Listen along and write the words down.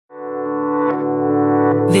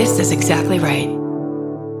This is exactly right.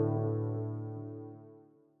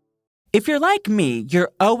 If you're like me,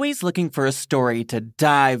 you're always looking for a story to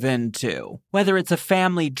dive into. Whether it's a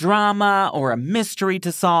family drama or a mystery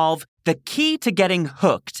to solve, the key to getting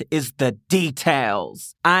hooked is the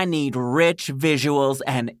details. I need rich visuals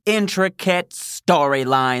and intricate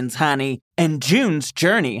storylines, honey. And June's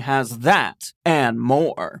Journey has that and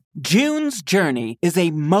more. June's Journey is a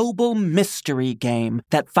mobile mystery game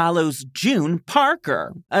that follows June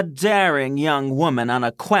Parker, a daring young woman on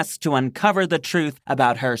a quest to uncover the truth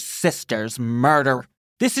about her sister's murder.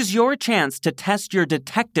 This is your chance to test your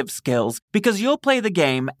detective skills because you'll play the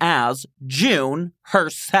game as June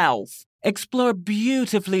herself. Explore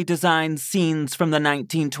beautifully designed scenes from the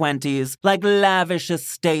 1920s, like lavish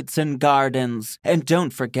estates and gardens. And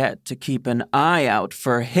don't forget to keep an eye out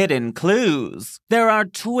for hidden clues. There are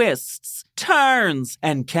twists, turns,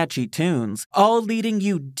 and catchy tunes, all leading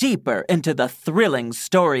you deeper into the thrilling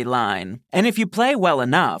storyline. And if you play well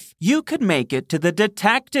enough, you could make it to the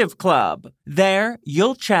Detective Club. There,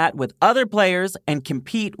 you'll chat with other players and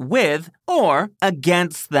compete with or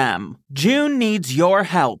against them. June needs your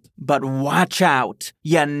help, but watch out.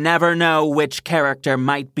 You never know which character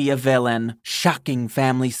might be a villain. Shocking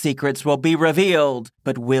family secrets will be revealed,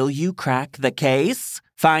 but will you crack the case?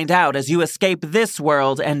 Find out as you escape this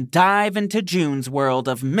world and dive into June's world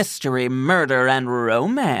of mystery, murder, and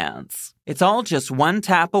romance. It's all just one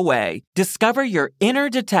tap away. Discover your inner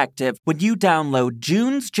detective when you download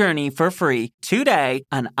June's Journey for free today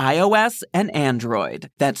on iOS and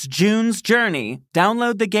Android. That's June's Journey.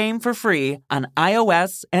 Download the game for free on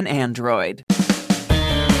iOS and Android.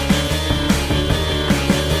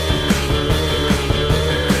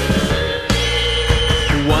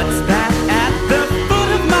 What's that at the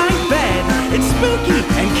foot of my bed? It's spooky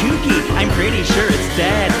and kooky. I'm pretty sure it's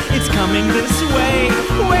dead. It's coming this way.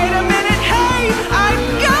 Wait a minute, hey, I'm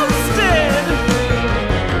ghosted!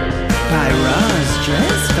 By Roz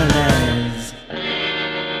Dressfelez.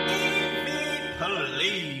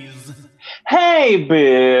 Please. Hey,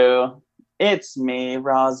 boo. It's me,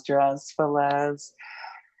 Roz Dressfelez.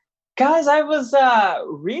 Guys, I was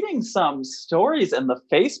reading some stories in the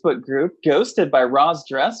Facebook group, Ghosted by Roz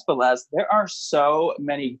Dressfelez. There are so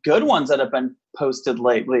many good ones that have been posted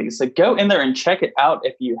lately. So go in there and check it out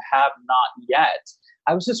if you have not yet.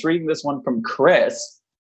 I was just reading this one from Chris.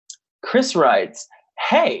 Chris writes,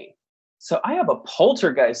 hey, so I have a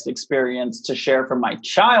poltergeist experience to share from my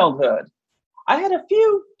childhood. I had a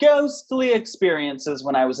few ghostly experiences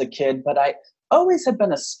when I was a kid, but I always had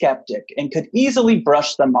been a skeptic and could easily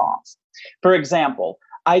brush them off. For example,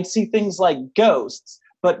 I'd see things like ghosts,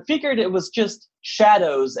 but figured it was just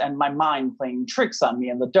shadows and my mind playing tricks on me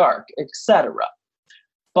in the dark, etc.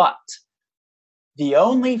 But the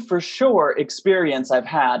only for sure experience I've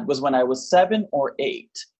had was when I was 7 or 8.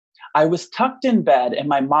 I was tucked in bed and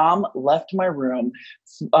my mom left my room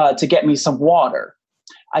to get me some water.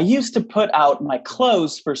 I used to put out my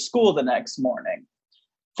clothes for school the next morning,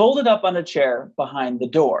 folded up on a chair behind the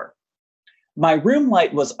door. My room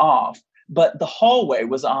light was off, but the hallway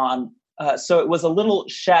was on, so it was a little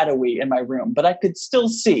shadowy in my room, but I could still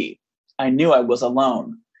see. I knew I was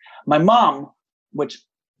alone. My mom, which,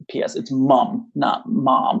 P.S., it's mum, not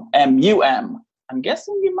mom, M-U-M. I'm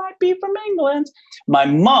guessing you might be from England. My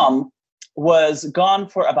mom was gone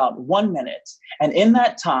for about 1 minute, and in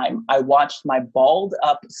that time, I watched my balled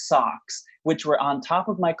up socks, which were on top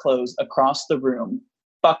of my clothes across the room,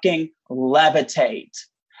 fucking levitate.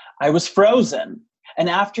 I was frozen, and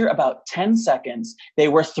after about 10 seconds, they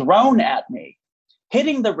were thrown at me,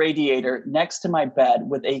 hitting the radiator next to my bed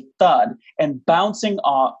with a thud and bouncing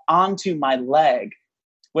onto my leg.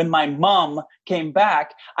 When my mom came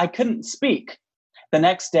back, I couldn't speak. The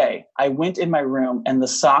next day, I went in my room and the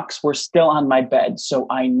socks were still on my bed, so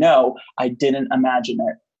I know I didn't imagine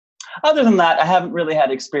it. Other than that, I haven't really had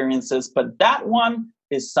experiences, but that one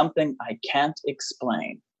is something I can't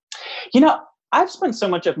explain. You know, I've spent so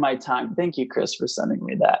much of my time, thank you, Chris, for sending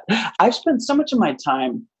me that. I've spent so much of my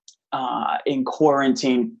time in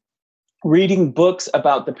quarantine reading books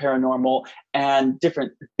about the paranormal and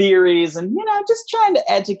different theories and, just trying to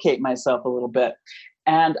educate myself a little bit.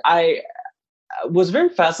 And I was very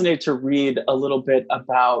fascinated to read a little bit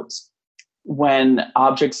about when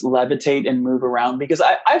objects levitate and move around, because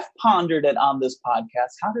I've pondered it on this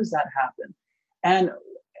podcast. How does that happen? And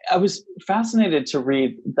I was fascinated to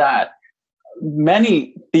read that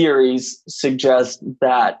many theories suggest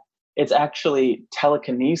that it's actually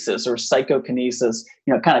telekinesis or psychokinesis,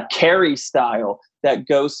 kind of Carrie style, that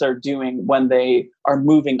ghosts are doing when they are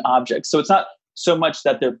moving objects. So it's not so much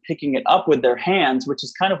that they're picking it up with their hands, which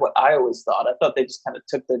is kind of what I always thought. I thought they just kind of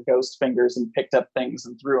took their ghost fingers and picked up things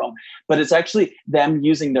and threw them. But it's actually them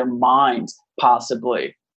using their minds,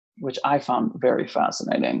 possibly, which I found very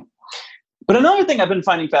fascinating. But another thing I've been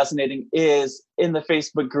finding fascinating is in the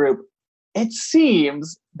Facebook group, it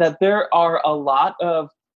seems that there are a lot of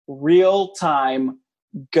real-time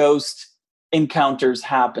ghost encounters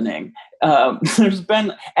happening. There's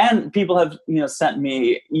been, and people have, sent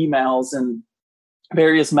me emails and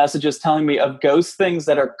various messages telling me of ghost things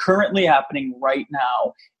that are currently happening right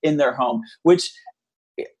now in their home, which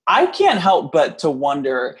I can't help but to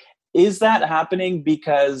wonder, is that happening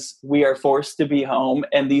because we are forced to be home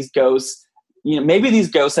and these ghosts, maybe these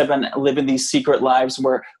ghosts have been living these secret lives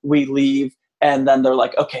where we leave and then they're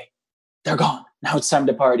like, okay, they're gone. Now it's time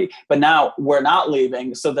to party. But now we're not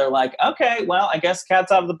leaving. So they're like, okay, well, I guess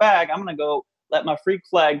cat's out of the bag. I'm going to go let my freak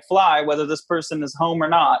flag fly, whether this person is home or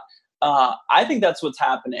not. I think that's what's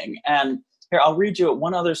happening. And here, I'll read you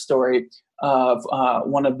one other story of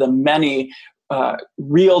one of the many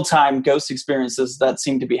real-time ghost experiences that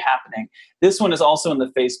seem to be happening. This one is also in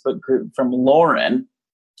the Facebook group from Lauren.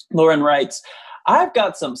 Lauren writes, I've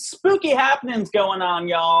got some spooky happenings going on,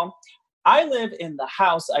 y'all. I live in the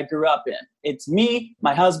house I grew up in. It's me,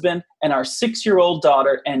 my husband, and our 6-year-old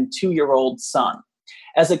daughter and 2-year-old son.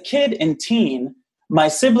 As a kid and teen, my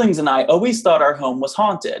siblings and I always thought our home was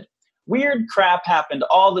haunted. Weird crap happened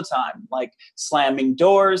all the time, like slamming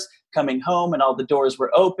doors, coming home and all the doors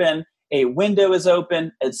were open, a window is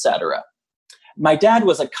open, etc. My dad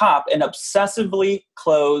was a cop and obsessively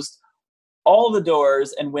closed all the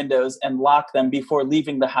doors and windows and locked them before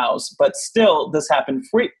leaving the house, but still this happened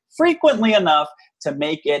frequently enough to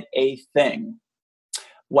make it a thing.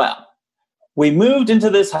 Well, we moved into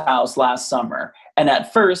this house last summer, and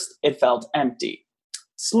at first it felt empty.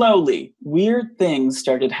 Slowly, weird things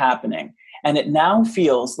started happening, and it now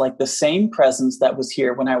feels like the same presence that was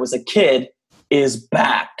here when I was a kid is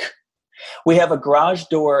back. We have a garage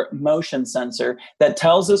door motion sensor that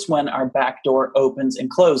tells us when our back door opens and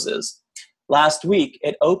closes. Last week,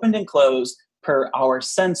 it opened and closed per our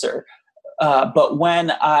sensor, but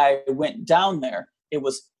when I went down there, it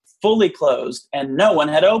was fully closed and no one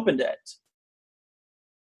had opened it.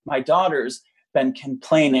 My daughter's been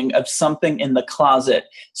complaining of something in the closet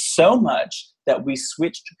so much that we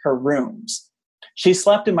switched her rooms. She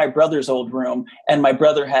slept in my brother's old room, and my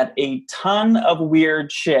brother had a ton of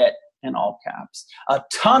weird shit, in all caps, a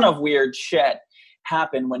ton of weird shit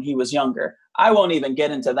happen when he was younger. I won't even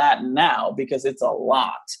get into that now because it's a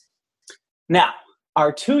lot. Now,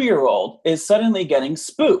 our 2-year-old is suddenly getting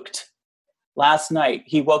spooked. Last night,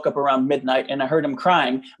 he woke up around midnight and I heard him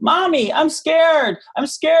crying, Mommy, I'm scared. I'm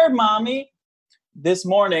scared, Mommy. This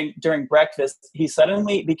morning during breakfast, he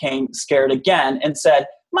suddenly became scared again and said,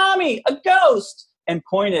 Mommy, a ghost, and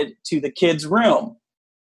pointed to the kid's room.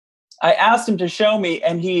 I asked him to show me,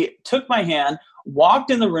 and he took my hand,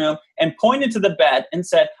 walked in the room, and pointed to the bed and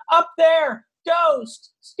said, Up there,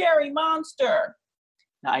 ghost, scary monster.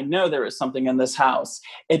 Now, I know there is something in this house.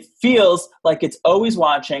 It feels like it's always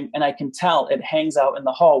watching, and I can tell it hangs out in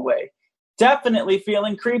the hallway. Definitely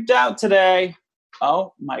feeling creeped out today.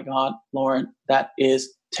 Oh, my God, Lauren, that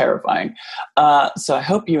is terrifying. So I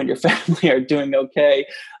hope you and your family are doing okay,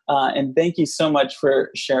 and thank you so much for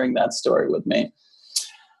sharing that story with me.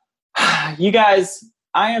 You guys,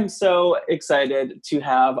 I am so excited to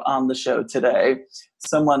have on the show today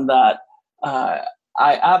someone that I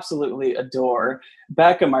absolutely adore,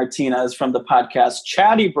 Bekah Martinez from the podcast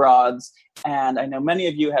Chatty Broads. And I know many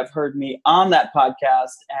of you have heard me on that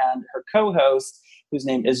podcast, and her co-host, whose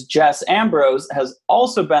name is Jess Ambrose, has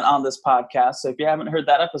also been on this podcast. So if you haven't heard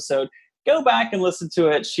that episode, go back and listen to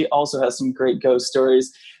it. She also has some great ghost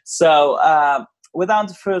stories. So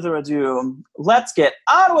without further ado, let's get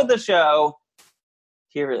on with the show.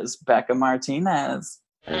 Here is Bekah Martinez.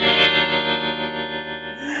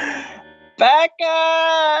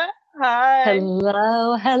 Bekah! Hi.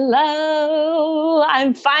 Hello.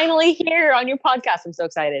 I'm finally here on your podcast. I'm so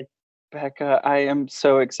excited. Bekah, I am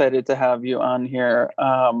so excited to have you on here.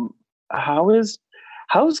 How's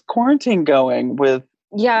quarantine going with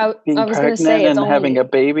being pregnant and having a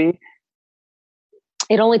baby?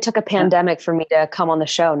 It only took a pandemic for me to come on the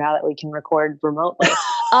show now that we can record remotely.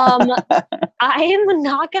 I am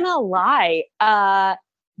not going to lie.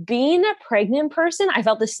 Being a pregnant person, I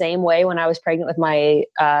felt the same way when I was pregnant with my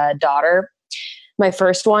daughter, my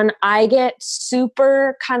first one. I get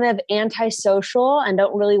super kind of antisocial and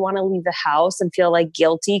don't really want to leave the house and feel like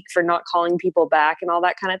guilty for not calling people back and all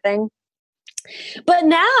that kind of thing. But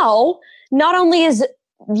now, not only is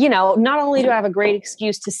not only do I have a great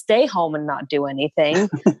excuse to stay home and not do anything,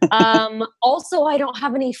 also I don't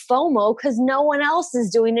have any FOMO because no one else is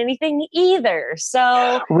doing anything either.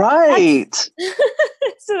 So right.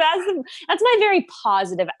 So that's my very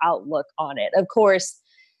positive outlook on it. Of course,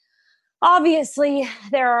 obviously,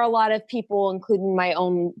 there are a lot of people, including my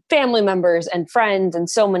own family members and friends and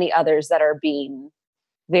so many others that are being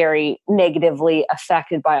very negatively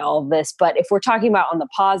affected by all of this. But if we're talking about on the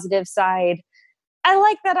positive side, I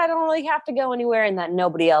like that I don't really have to go anywhere and that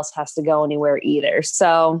nobody else has to go anywhere either.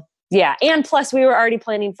 So yeah. And plus we were already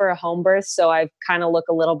planning for a home birth. So I kind of look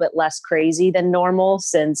a little bit less crazy than normal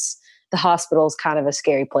since the hospital is kind of a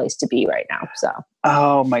scary place to be right now. So.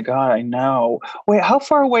 Oh my God, I know. Wait, how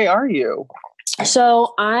far away are you?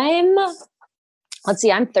 So I'm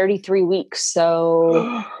 33 weeks.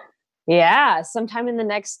 So yeah, sometime in the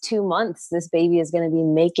next 2 months, this baby is going to be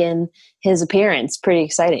making his appearance. Pretty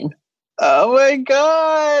exciting. Oh my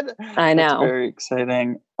God. I know. That's very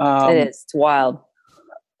exciting. It is. It's wild.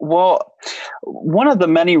 Well, one of the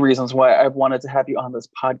many reasons why I've wanted to have you on this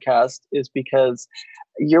podcast is because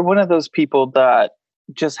you're one of those people that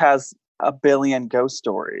just has a billion ghost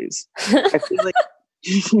stories. I feel like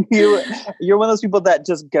you're one of those people that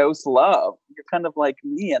just ghost love. You're kind of like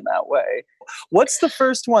me in that way. What's the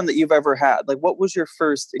first one that you've ever had? Like, what was your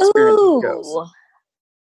first experience with ghosts?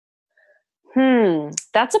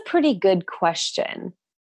 That's a pretty good question.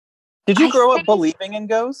 Did you grow up believing in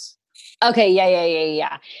ghosts? Okay,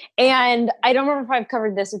 yeah. And I don't remember if I've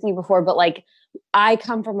covered this with you before, but like I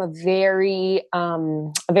come from a very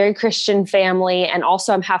Christian family, and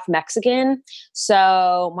also I'm half Mexican.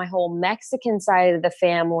 So my whole Mexican side of the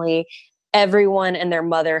family, everyone and their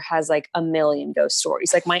mother has like a million ghost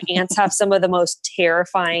stories. Like my aunts have some of the most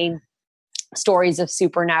terrifying stories of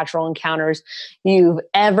supernatural encounters you've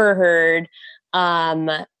ever heard.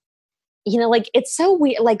 Like it's so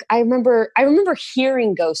weird. Like I remember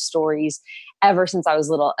hearing ghost stories ever since I was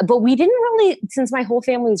little, but we didn't really, since my whole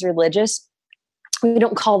family is religious, we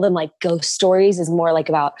don't call them like ghost stories. It's more like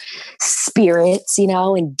about spirits,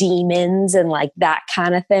 and demons and like that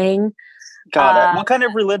kind of thing. Got it. What kind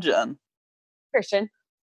of religion? Christian.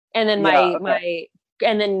 And then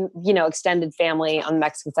extended family on the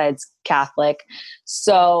Mexican side is Catholic.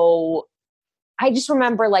 So I just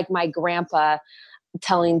remember like my grandpa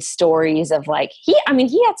telling stories of like, he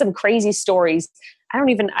had some crazy stories. I don't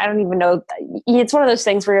even know. It's one of those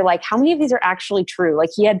things where you're like, how many of these are actually true?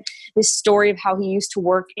 Like he had this story of how he used to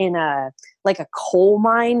work in a coal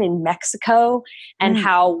mine in Mexico, and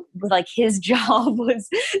how like his job was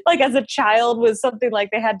like as a child was something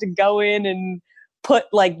like they had to go in and put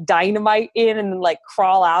like dynamite in and then like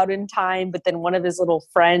crawl out in time. But then one of his little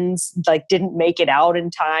friends like didn't make it out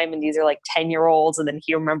in time. And these are like 10-year-olds. And then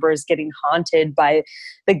he remembers getting haunted by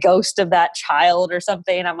the ghost of that child or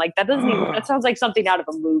something. And I'm like, that sounds like something out of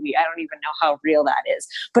a movie. I don't even know how real that is.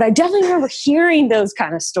 But I definitely remember hearing those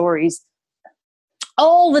kind of stories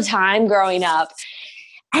all the time growing up.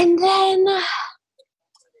 And then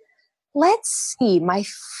let's see, my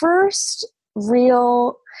first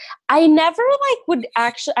real, I've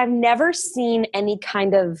never seen any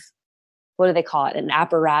kind of, what do they call it? An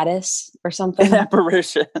apparatus or something? An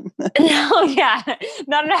apparition. No, yeah.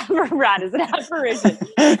 Not an apparatus, an apparition.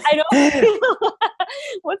 I don't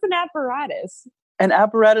what's an apparatus? An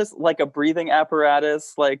apparatus, like a breathing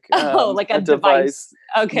apparatus, like like a device.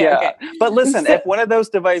 Okay, yeah. Okay. But listen, if one of those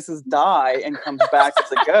devices die and comes back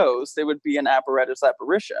as a ghost, it would be an apparatus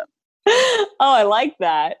apparition. Oh, I like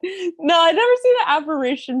that. No, I've never seen an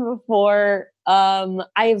apparition before.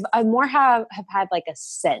 I more have had like a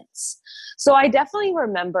sense. So I definitely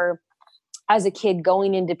remember as a kid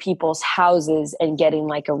going into people's houses and getting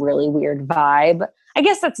like a really weird vibe. I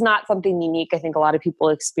guess that's not something unique. I think a lot of people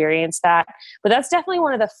experience that, but that's definitely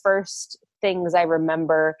one of the first things I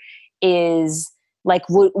remember is like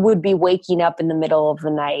would be waking up in the middle of the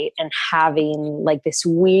night and having like this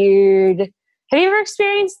weird. Have you ever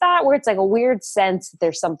experienced that where it's like a weird sense that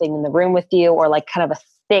there's something in the room with you, or like kind of a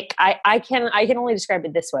thick, I can only describe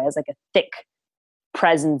it this way, as like a thick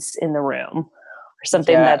presence in the room or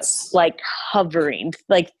something that's like hovering.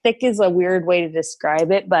 Like thick is a weird way to describe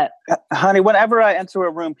it, but honey, whenever I enter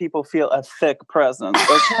a room, people feel a thick presence.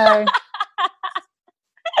 Okay.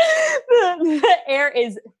 the air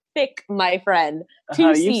is thick, my friend.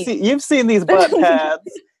 You've seen these butt pads.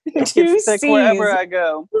 It's thick wherever I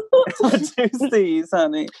go. 2 C's,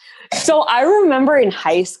 honey. So I remember in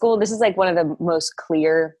high school, this is like one of the most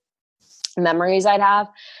clear memories I'd have.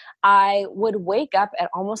 I would wake up at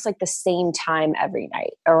almost like the same time every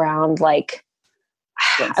night around like,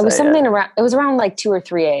 it was around like 2 or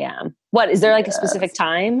 3 a.m. What, is there like a specific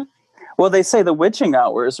time? Well, they say the witching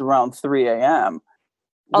hour is around 3 a.m.,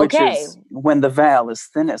 which Okay. is when the veil is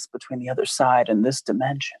thinnest between the other side and this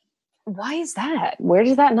dimension. Why is that? Where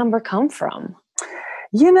did that number come from?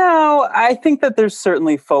 I think that there's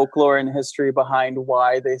certainly folklore and history behind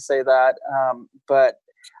why they say that. But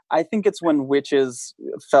I think it's when witches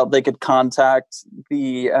felt they could contact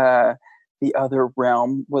the other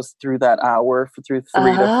realm was through that hour, through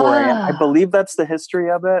 3 to 4 a.m. I believe that's the history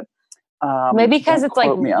of it. Maybe because it's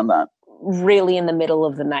like me on that. Really in the middle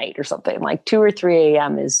of the night or something. Like 2 or 3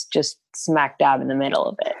 a.m. is just smack dab in the middle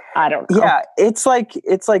of it. I don't know. Yeah, it's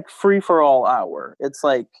like free for all hour. It's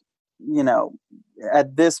like,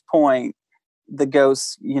 at this point, the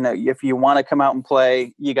ghosts, if you want to come out and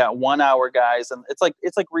play, you got 1 hour, guys, and it's like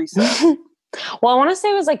recess. Well, I want to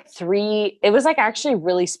say it was like 3. It was like actually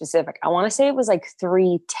really specific. I want to say it was like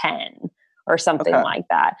 3:10 or something like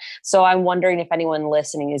that. So I'm wondering if anyone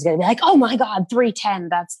listening is going to be like, "Oh my God, 3:10.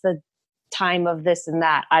 That's the time of this and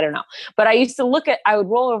that." I don't know. But I would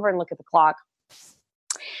roll over and look at the clock,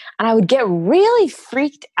 and I would get really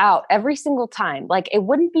freaked out every single time. Like, it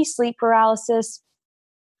wouldn't be sleep paralysis,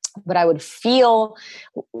 but I would feel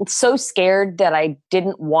so scared that I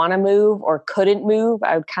didn't want to move or couldn't move.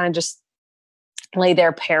 I would kind of just lay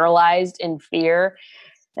there paralyzed in fear.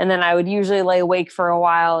 And then I would usually lay awake for a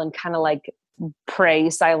while and kind of like pray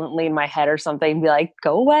silently in my head or something and be like,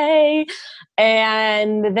 go away.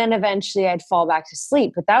 And then eventually I'd fall back to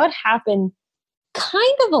sleep. But that would happen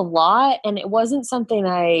kind of a lot. And it wasn't something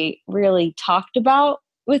I really talked about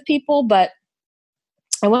with people, but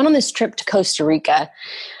I went on this trip to Costa Rica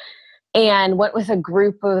and went with a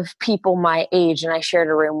group of people my age. And I shared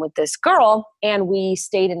a room with this girl, and we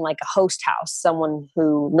stayed in like a host house, someone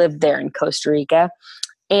who lived there in Costa Rica.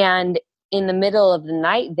 And in the middle of the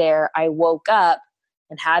night there, I woke up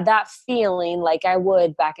and had that feeling like I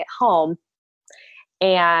would back at home.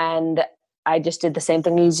 And I just did the same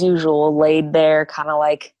thing as usual, laid there, kind of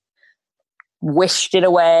like wished it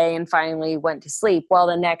away, and finally went to sleep. Well,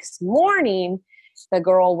 the next morning, the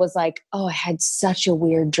girl was like, "Oh, I had such a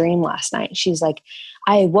weird dream last night." She's like,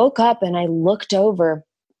 "I woke up and I looked over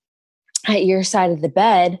at your side of the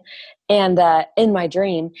bed and in my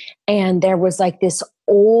dream, and there was like this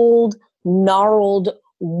old gnarled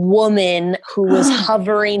woman who was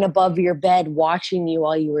hovering above your bed watching you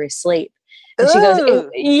while you were asleep." And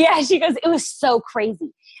she goes, it was so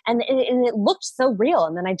crazy. And it looked so real.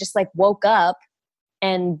 And then I just like woke up,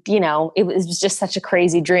 and, it was just such a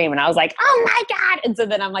crazy dream. And I was like, oh my God. And so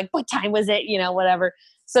then I'm like, what time was it? Whatever.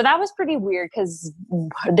 So that was pretty weird, because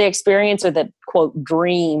the experience, or the quote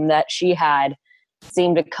dream that she had,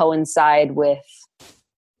 seemed to coincide with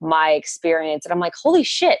my experience. And I'm like, holy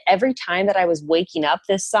shit. Every time that I was waking up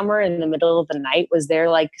this summer in the middle of the night, was there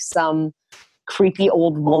like some creepy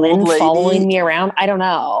old woman following me around? I don't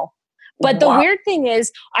know. But the weird thing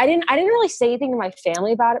is, I didn't really say anything to my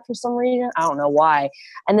family about it for some reason. I don't know why.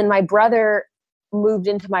 And then my brother moved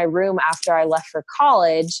into my room after I left for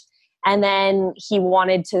college. And then he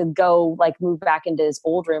wanted to go like move back into his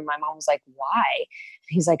old room. My mom was like, why?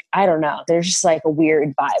 He's like, I don't know. There's just like a weird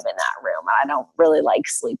vibe in that room. I don't really like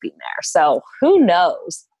sleeping there. So who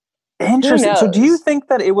knows? Interesting. So do you think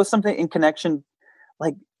that it was something in connection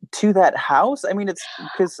like to that house? I mean, it's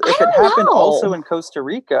because if it happened also in Costa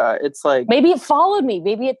Rica, it's like maybe it followed me.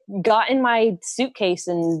 Maybe it got in my suitcase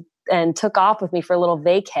and took off with me for a little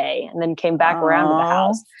vacay, and then came back around to the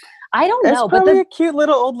house. I don't know. It's probably a cute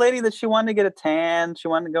little old lady that she wanted to get a tan. She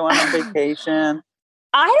wanted to go on a vacation.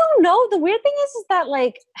 I don't know. The weird thing is that,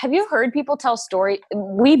 like, have you heard people tell stories?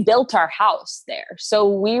 We built our house there, so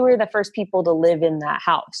we were the first people to live in that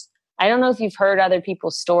house. I don't know if you've heard other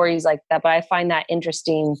people's stories like that, but I find that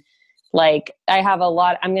interesting. Like, I have a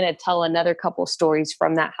lot. I'm going to tell another couple stories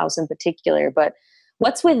from that house in particular, but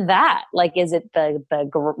what's with that? Like, is it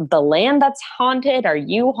the land that's haunted? Are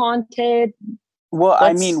you haunted? Well,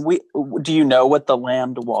 I mean, do you know what the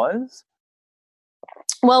land was?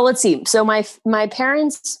 Well, let's see. So my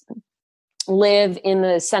parents live in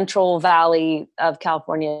the Central Valley of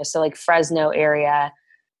California, so like Fresno area.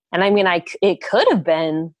 And I mean, it could have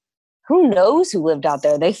been, who knows who lived out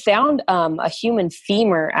there. They found a human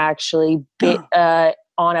femur actually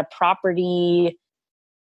on a property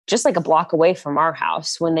just like a block away from our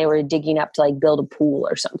house when they were digging up to like build a pool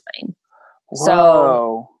or something. Whoa.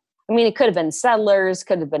 So, I mean, it could have been settlers,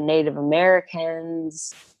 could have been Native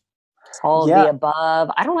Americans, all of the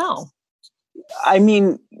above. I don't know. I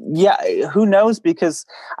mean, yeah, who knows? Because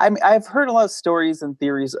I've heard a lot of stories and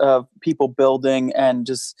theories of people building and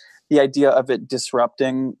just the idea of it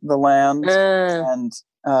disrupting the land. And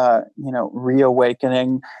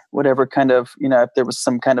reawakening, whatever kind of, if there was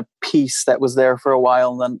some kind of peace that was there for a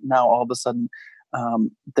while, and then now all of a sudden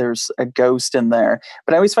there's a ghost in there.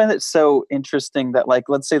 But I always find that so interesting that, like,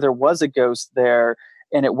 let's say there was a ghost there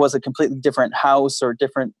and it was a completely different house or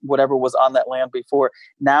different whatever was on that land before.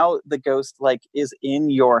 Now the ghost like is in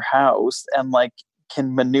your house and like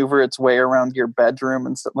can maneuver its way around your bedroom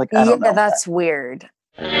and stuff. Like, I don't know. Yeah, that's weird.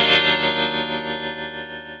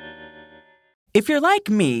 If you're like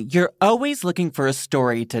me, you're always looking for a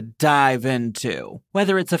story to dive into.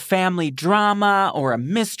 Whether it's a family drama or a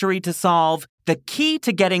mystery to solve, the key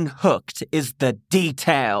to getting hooked is the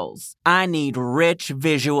details. I need rich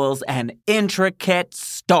visuals and intricate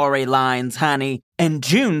storylines, honey. And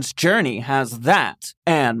June's Journey has that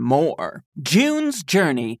and more. June's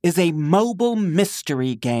Journey is a mobile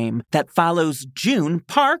mystery game that follows June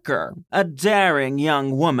Parker, a daring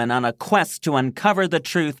young woman on a quest to uncover the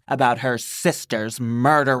truth about her sister's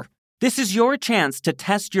murder. This is your chance to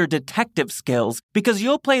test your detective skills because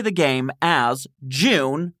you'll play the game as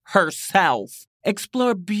June herself.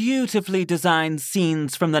 Explore beautifully designed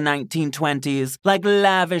scenes from the 1920s, like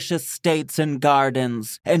lavish estates and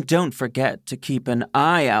gardens. And don't forget to keep an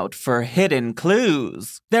eye out for hidden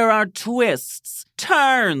clues. There are twists,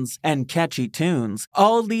 turns, and catchy tunes,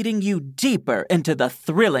 all leading you deeper into the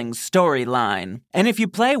thrilling storyline. And if you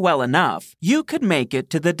play well enough, you could make it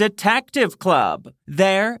to the Detective Club.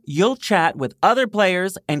 There, you'll chat with other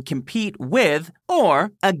players and compete with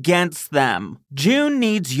or against them. June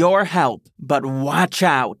needs your help, but watch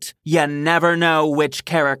out. You never know which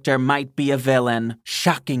character might be a villain.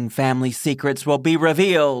 Shocking family secrets will be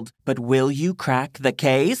revealed, but will you crack the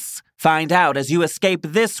case? Find out as you escape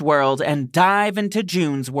this world and dive into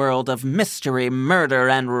June's world of mystery, murder,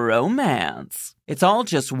 and romance. It's all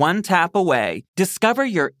just one tap away. Discover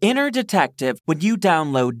your inner detective when you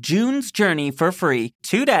download June's Journey for free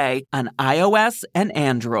today on iOS and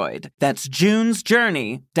Android. That's June's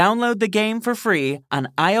Journey. Download the game for free on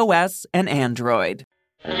iOS and Android.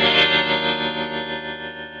 Well,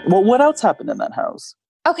 what else happened in that house?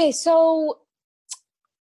 Okay, so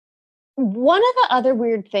one of the other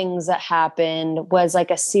weird things that happened was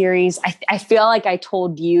like a series. I feel like I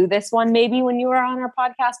told you this one maybe when you were on our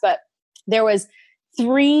podcast, but there was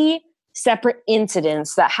 3 separate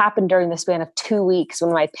incidents that happened during the span of 2 weeks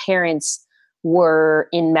when my parents were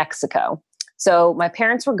in Mexico. So my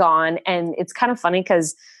parents were gone, and it's kind of funny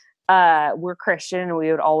because we're Christian and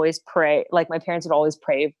we would always pray. Like my parents would always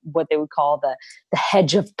pray what they would call the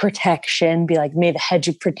hedge of protection, be like, may the hedge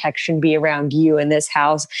of protection be around you in this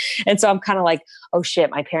house. And so I'm kind of like, oh shit,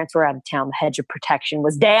 my parents were out of town. The hedge of protection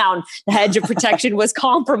was down. The hedge of protection was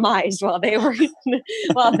compromised while they were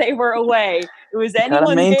away. It was anyone's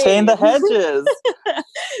Gotta maintain game. the hedges.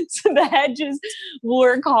 So the hedges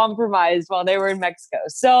were compromised while they were in Mexico.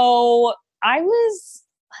 So I was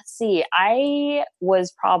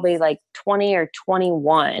probably like 20 or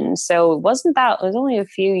 21. So it was only a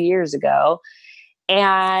few years ago.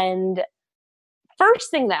 And first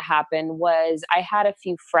thing that happened was I had a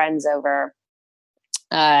few friends over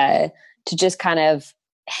to just kind of,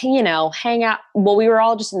 hang out. Well, we were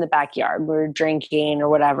all just in the backyard. We were drinking or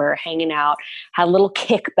whatever, hanging out, had a little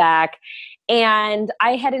kickback. And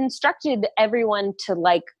I had instructed everyone to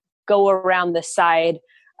like go around the side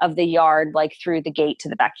of the yard, like through the gate to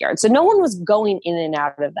the backyard. So no one was going in and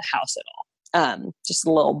out of the house at all. Just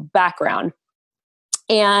a little background.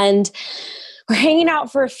 And we're hanging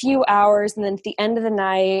out for a few hours. And then at the end of the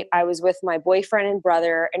night, I was with my boyfriend and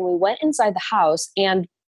brother, and we went inside the house. And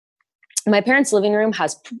my parents' living room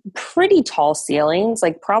has pretty tall ceilings,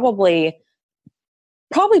 like probably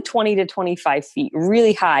 20 to 25 feet,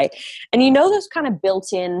 really high. And those kind of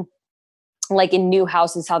built in, like in new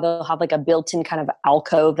houses, how they'll have like a built-in kind of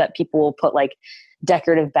alcove that people will put like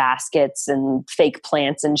decorative baskets and fake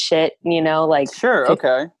plants and shit, like sure,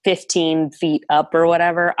 okay, 15 feet up or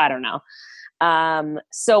whatever. I don't know.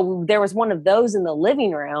 So there was one of those in the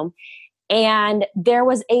living room, and there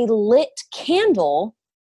was a lit candle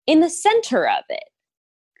in the center of it.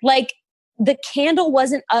 Like the candle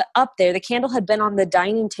wasn't up there. The candle had been on the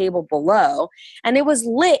dining table below, and it was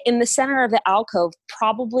lit in the center of the alcove,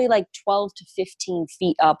 probably like 12 to 15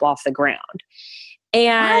 feet up off the ground.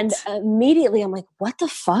 And immediately I'm like, what the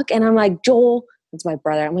fuck? And I'm like, Joel, it's my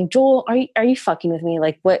brother. I'm like, Joel, are you fucking with me?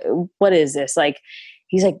 Like, what is this? Like,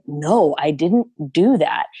 he's like, no, I didn't do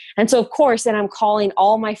that. And so of course, then I'm calling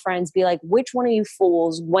all my friends, be like, which one of you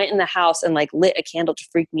fools went in the house and like lit a candle to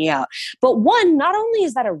freak me out? But one, not only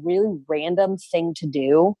is that a really random thing to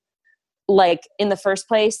do, like in the first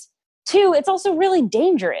place, 2, it's also really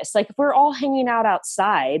dangerous. Like if we're all hanging out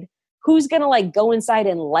outside, who's going to like go inside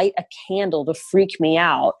and light a candle to freak me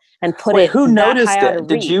out and put Wait, it who that noticed high out it? of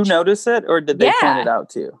Did you reach? notice it, or did they point it out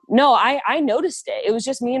to you? No, I noticed it. It was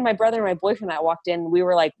just me and my brother and my boyfriend that walked in. We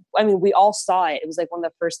were like, I mean, we all saw it. It was like one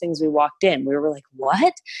of the first things we walked in. We were like,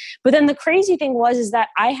 what? But then the crazy thing is that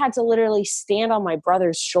I had to literally stand on my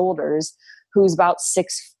brother's shoulders, who's about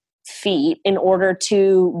 6 feet, in order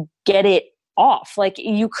to get it off. Like,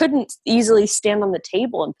 you couldn't easily stand on the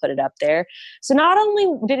table and put it up there. So not only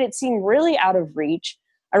did it seem really out of reach,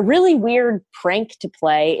 a really weird prank to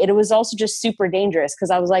play, it was also just super dangerous,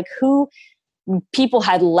 because I was like, people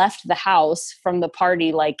had left the house from the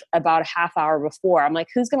party like about a half hour before. I'm like,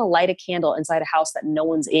 who's going to light a candle inside a house that no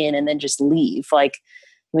one's in and then just leave? Like,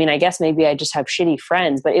 I mean, I guess maybe I just have shitty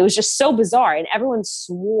friends, but it was just so bizarre. And everyone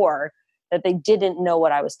swore that they didn't know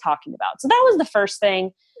what I was talking about. So that was the first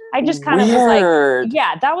thing. I just kind of was like,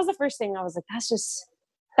 yeah, that was the first thing. I was like,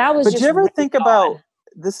 that was But just. Do you ever really think odd. about,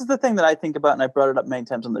 this is the thing that I think about, and I brought it up many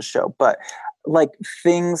times on the show, but like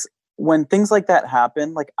when things like that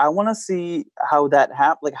happen, like I want to see how that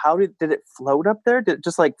happened. Like, how did it float up there? Did it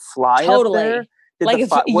just like fly up there? Where'd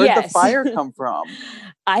the fire come from?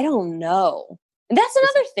 I don't know. That's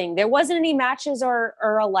another thing. There wasn't any matches or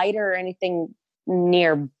a lighter or anything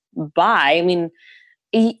nearby. I mean,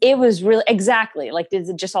 it was really, exactly, like, did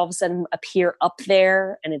it just all of a sudden appear up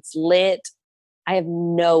there and it's lit? I have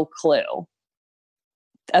no clue.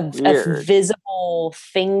 A visible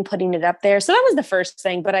thing putting it up there. So that was the first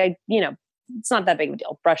thing, but it's not that big of a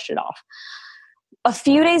deal. Brushed it off. A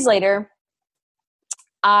few days later,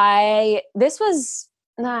 actually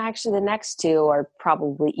the next two are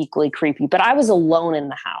probably equally creepy, but I was alone in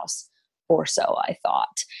the house, or so I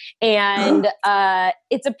thought. And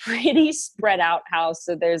it's a pretty spread out house.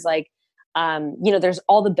 So there's like, there's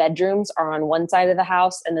all the bedrooms are on one side of the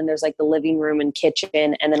house, and then there's like the living room and kitchen.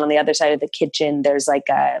 And then on the other side of the kitchen, there's like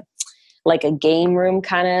a game room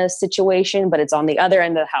kind of situation, but it's on the other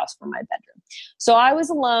end of the house from my bedroom. So I was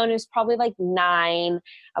alone. It was probably like 9.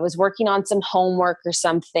 I was working on some homework or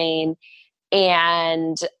something.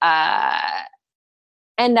 And I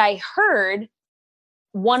heard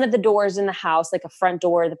one of the doors in the house, like a front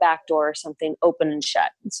door, the back door or something, open and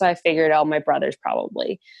shut. So I figured, my brother's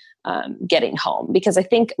probably getting home, because I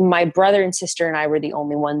think my brother and sister and I were the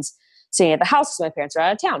only ones staying at the house because my parents are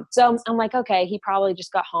out of town. So I'm like, okay, he probably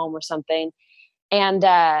just got home or something. And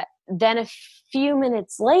then a few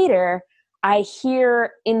minutes later, I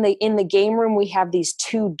hear in the game room, we have these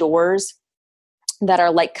 2 doors that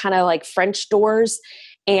are like kind of like French doors,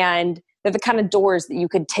 and they're the kind of doors that you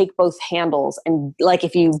could take both handles, and like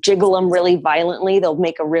if you jiggle them really violently, they'll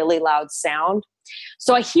make a really loud sound.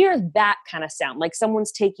 So I hear that kind of sound, like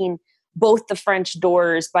someone's taking both the French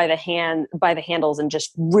doors by the handles and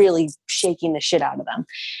just really shaking the shit out of them.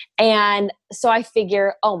 And so I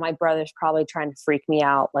figure, my brother's probably trying to freak me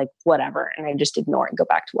out, like whatever. And I just ignore it and go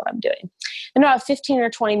back to what I'm doing. And about 15 or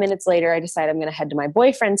 20 minutes later, I decide I'm going to head to my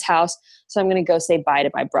boyfriend's house. So I'm going to go say bye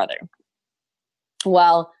to my brother.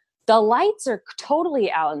 Well, the lights are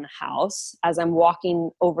totally out in the house as I'm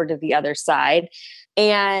walking over to the other side.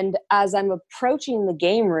 And as I'm approaching the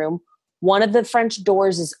game room, one of the French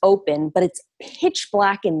doors is open, but it's pitch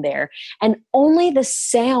black in there. And only the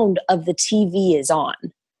sound of the TV is on.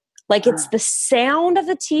 Like, it's the sound of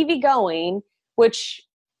the TV going, which,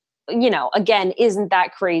 again, isn't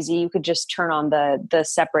that crazy. You could just turn on the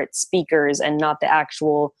separate speakers and not the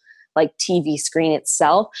actual like TV screen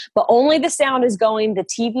itself, but only the sound is going. The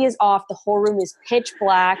TV is off. The whole room is pitch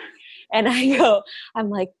black. And I'm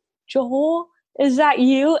like, Joel, is that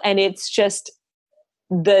you? And it's just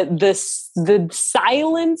the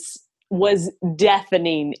silence was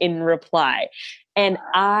deafening in reply. And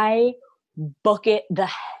I book it the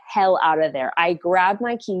hell out of there. I grabbed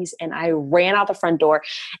my keys and I ran out the front door.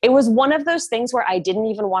 It was one of those things where I didn't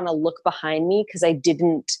even want to look behind me because I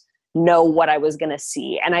didn't know what I was going to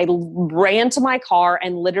see. And I ran to my car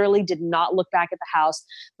and literally did not look back at the house.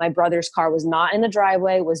 My brother's car was not in the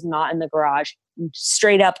driveway, was not in the garage.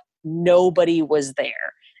 Straight up, nobody was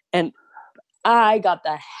there. And I got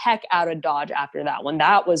the heck out of Dodge after that one.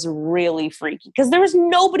 That was really freaky because there was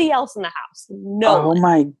nobody else in the house. No. Oh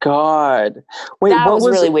my God. Wait, that what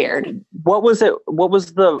was really it? Weird. What was it? What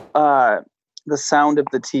was the sound of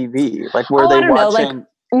the TV? Like, were they I don't watching? know, like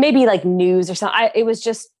maybe like news or something. It was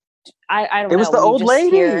just, I don't know. It was the old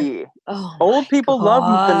lady. Old people love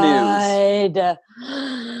the news.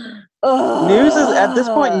 News is, at this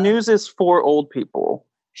point, news is for old people.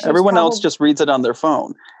 Everyone else just reads it on their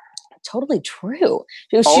phone. Totally true.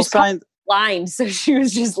 She's blind, so she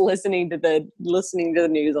was just listening to the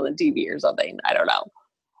news on the TV or something. I don't know.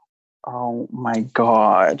 Oh my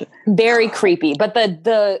God. Very creepy. But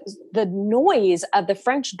the noise of the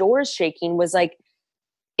French doors shaking was like,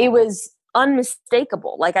 it was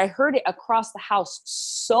unmistakable. Like I heard it across the house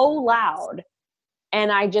so loud,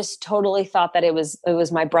 and I just totally thought that it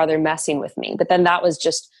was my brother messing with me. But then that was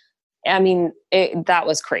just, I mean, that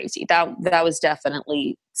was crazy. That was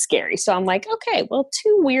definitely scary. So I'm like, okay, well,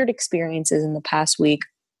 2 weird experiences in the past week.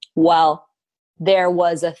 Well, there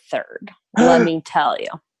was a third. Let me tell you.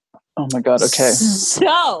 Oh my God. Okay.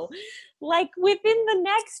 So, like within the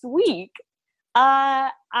next week,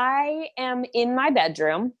 I am in my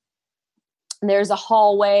bedroom. There's a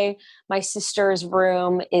hallway. My sister's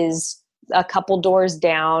room is a couple doors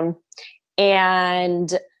down,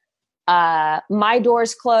 and my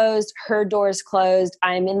door's closed, her door's closed.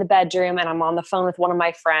 I'm in the bedroom and I'm on the phone with one of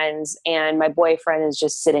my friends, and my boyfriend is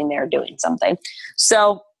just sitting there doing something.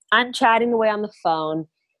 So I'm chatting away on the phone,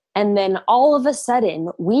 and then all of a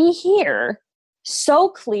sudden we hear so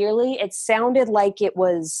clearly, it sounded like it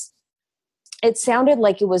was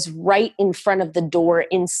right in front of the door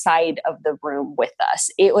inside of the room with us.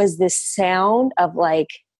 It was this sound of like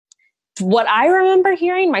what I remember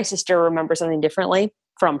hearing. My sister remembers something differently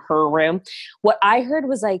from her room. What I heard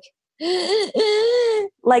was like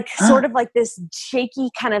sort of like this shaky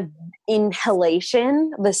kind of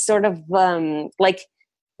inhalation, this sort of like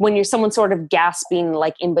when you're someone sort of gasping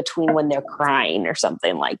like in between when they're crying or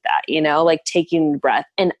something like that, you know, like taking a breath.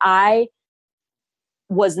 And I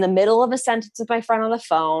was in the middle of a sentence with my friend on the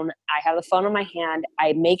phone. I have the phone in my hand.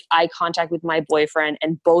 I make eye contact with my boyfriend,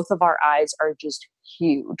 and both of our eyes are just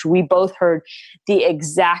huge. We both heard the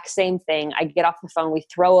exact same thing. I get off the phone. We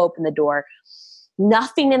throw open the door.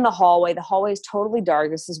 Nothing in the hallway. The hallway is totally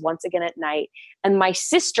dark. This is once again at night. And my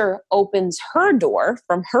sister opens her door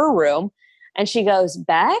from her room, and she goes,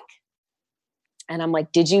 "Beck?" And I'm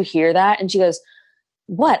like, "Did you hear that?" And she goes,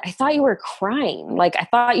 "What? I thought you were crying. Like, I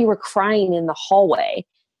thought you were crying in the hallway."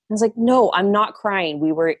 I was like, "No, I'm not crying.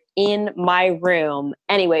 We were in my room."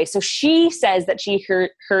 Anyway, so she says that she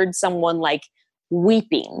heard someone like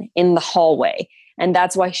weeping in the hallway. And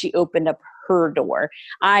that's why she opened up her door.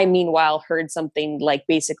 I, meanwhile, heard something like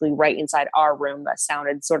basically right inside our room that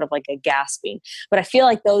sounded sort of like a gasping. But I feel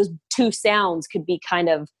like those 2 sounds could be kind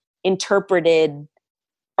of interpreted,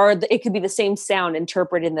 or it could be the same sound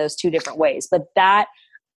interpreted in those 2 different ways. But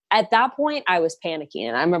at that point, I was panicking.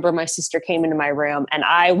 And I remember my sister came into my room and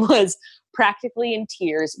I was practically in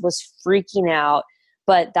tears, was freaking out.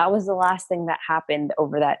 But that was the last thing that happened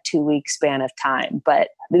over that 2-week span of time. But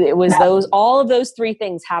it was all of those 3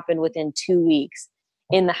 things happened within 2 weeks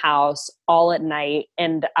in the house, all at night.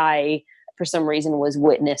 And I, for some reason, was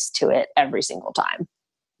witness to it every single time.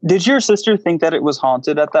 Did your sister think that it was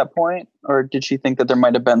haunted at that point? Or did she think that there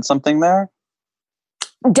might have been something there?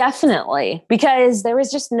 Definitely, because there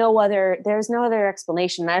was just no other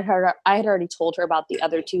explanation. I had already told her about the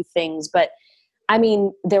other 2 things, but I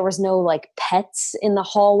mean, there was no like pets in the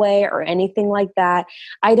hallway or anything like that.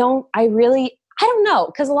 I don't know.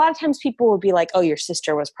 Because a lot of times people would be like, "Oh, your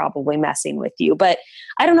sister was probably messing with you." But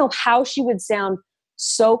I don't know how she would sound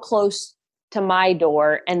so close to my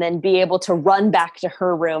door and then be able to run back to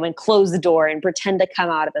her room and close the door and pretend to come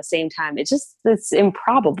out at the same time. It's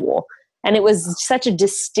improbable. And it was such a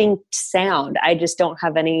distinct sound. I just don't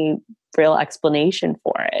have any real explanation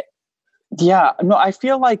for it. Yeah, no, I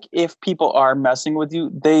feel like if people are messing with you,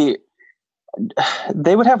 they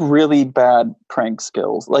would have really bad prank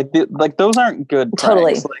skills. Like those aren't good pranks.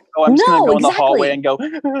 Totally. Like, oh, I'm just going to go in the hallway and go,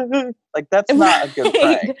 like, that's not a good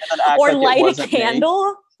prank. And then act or like light a candle.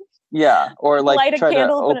 Me. Yeah, or like try to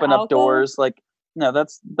open up doors. Like, no,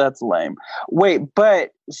 that's lame. Wait,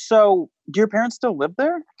 but so do your parents still live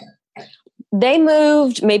there? They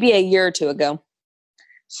moved maybe a year or 2 ago.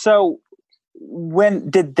 So when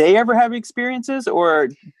did they ever have experiences, or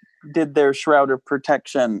did their shroud of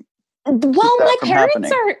protection? Well,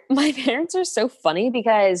 my parents are so funny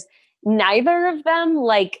because neither of them,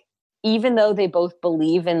 like, even though they both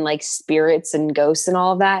believe in like spirits and ghosts and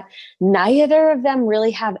all of that, neither of them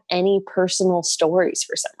really have any personal stories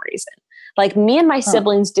for some reason. Like me and my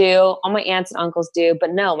siblings do, all my aunts and uncles do,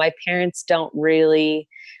 but no, my parents don't really.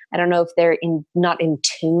 I don't know if they're not in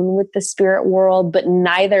tune with the spirit world, but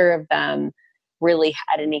neither of them really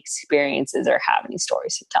had any experiences or have any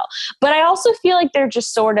stories to tell. But I also feel like they're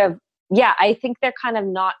just sort of, I think they're kind of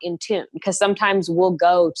not in tune, because sometimes we'll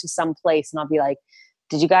go to some place and I'll be like,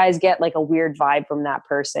 "Did you guys get like a weird vibe from that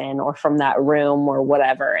person or from that room or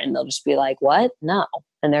whatever?" And they'll just be like, "What? No."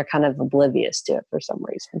 And they're kind of oblivious to it for some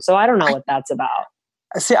reason. So I don't know what that's about.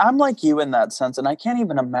 See, I'm like you in that sense, and I can't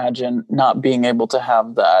even imagine not being able to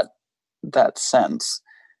have that sense.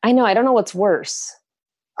 I know. I don't know what's worse.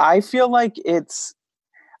 I feel like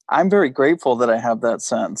I'm very grateful that I have that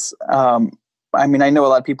sense. I mean, I know a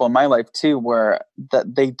lot of people in my life too, where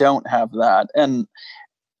that they don't have that. And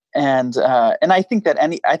I think that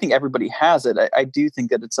I think everybody has it. I do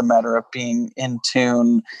think that it's a matter of being in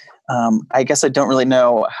tune. I guess I don't really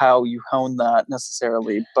know how you hone that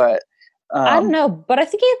necessarily, but I don't know, but I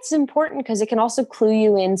think it's important because it can also clue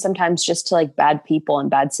you in sometimes just to like bad people and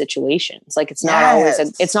bad situations. Like it's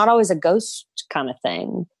not always a ghost kind of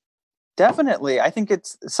thing. Definitely. I think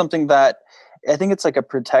it's something that I think it's like a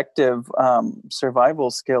protective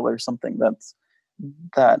survival skill or something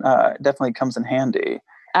that definitely comes in handy.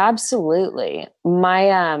 Absolutely.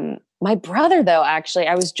 My brother, though, actually,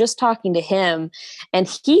 I was just talking to him and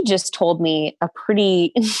he just told me a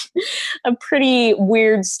pretty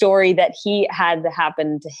weird story that he had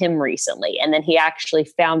happen to him recently. And then he actually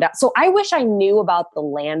found out. So I wish I knew about the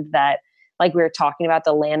land that, like we were talking about,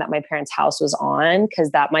 the land that my parents' house was on, because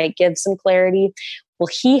that might give some clarity. Well,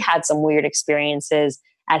 he had some weird experiences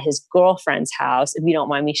at his girlfriend's house, if you don't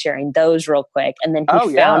mind me sharing those real quick. And then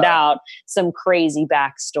he found out some crazy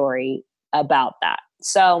backstory about that.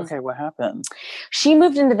 So, okay, what happened? She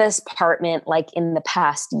moved into this apartment like in the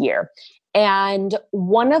past year. And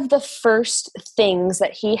one of the first things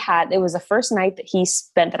that he had, it was the first night that he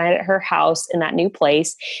spent the night at her house in that new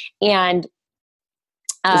place. And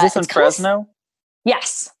is this in Fresno?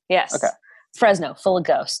 Yes. Okay. Fresno, full of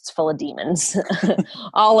ghosts, full of demons,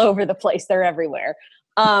 all over the place. They're everywhere.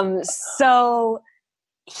 So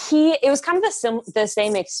it was kind of the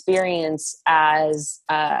same experience as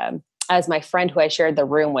my friend who I shared the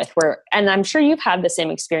room with, and I'm sure you've had the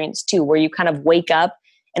same experience too, where you kind of wake up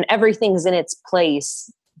and everything's in its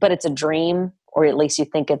place, but it's a dream, or at least you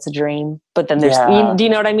think it's a dream, but then do you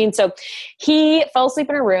know what I mean? So he fell asleep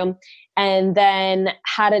in a room and then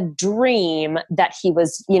had a dream that he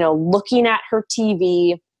was, looking at her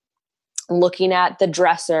TV, looking at the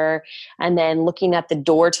dresser, and then looking at the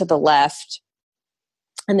door to the left.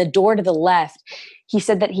 And the door to the left, he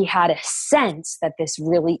said that he had a sense that this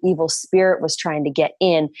really evil spirit was trying to get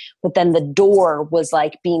in, but then the door was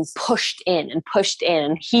like being pushed in.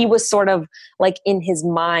 And he was sort of like in his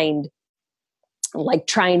mind, like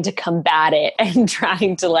trying to combat it and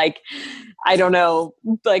trying to like, I don't know,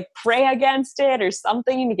 like pray against it or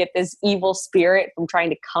something to get this evil spirit from trying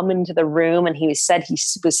to come into the room. And he said he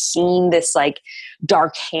was seeing this like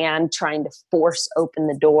dark hand trying to force open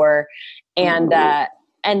the door. And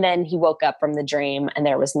then he woke up from the dream and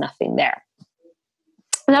there was nothing there.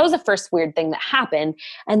 And that was the first weird thing that happened.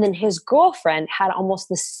 And then his girlfriend had almost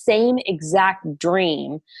the same exact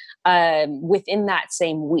dream within that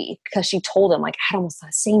same week, because she told him, like, I had almost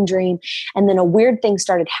the same dream. And then a weird thing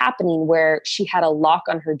started happening where she had a lock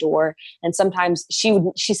on her door. And sometimes she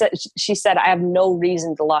said, I have no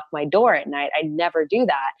reason to lock my door at night. I never do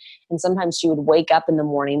that. And sometimes she would wake up in the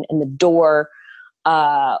morning and the door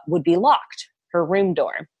would be locked, her room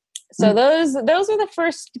door. So those are the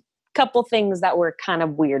first couple things that were kind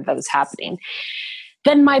of weird that was happening.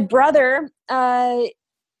 Then my brother, his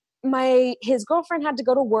girlfriend had to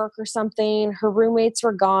go to work or something. Her roommates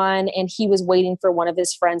were gone and he was waiting for one of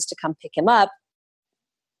his friends to come pick him up.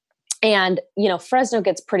 And, Fresno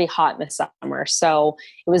gets pretty hot in the summer. So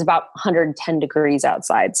it was about 110 degrees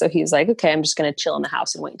outside. So he was like, okay, I'm just going to chill in the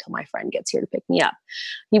house and wait until my friend gets here to pick me up.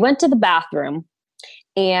 He went to the bathroom,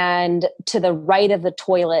 and to the right of the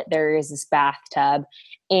toilet, there is this bathtub.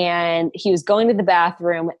 And he was going to the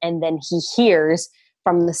bathroom, and then he hears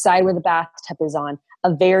from the side where the bathtub is on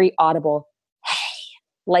a very audible, hey,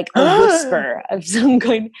 like a whisper of some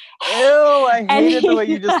kind. Ew, I hated the way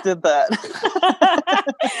you just did that.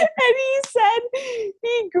 And he said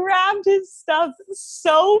he grabbed his stuff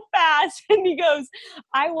so fast and he goes,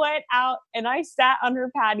 I went out and I sat on her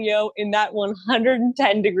patio in that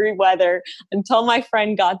 110 degree weather until my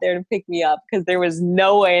friend got there to pick me up, because there was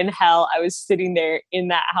no way in hell I was sitting there in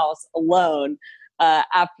that house alone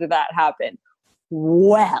after that happened.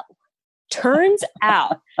 Well, turns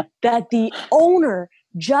out that the owner,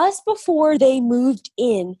 just before they moved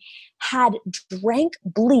in, had drank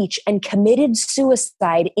bleach and committed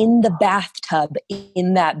suicide in the bathtub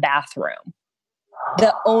in that bathroom.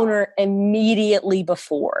 The owner immediately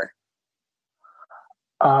before.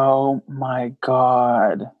 Oh my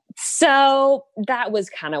God. So that was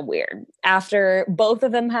kind of weird. After both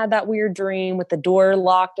of them had that weird dream with the door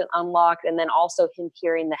locked and unlocked, and then also him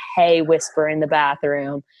hearing the hey whisper in the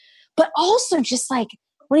bathroom. But also just like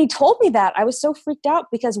when he told me that, I was so freaked out,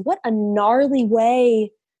 because what a gnarly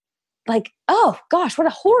way, like, oh gosh, what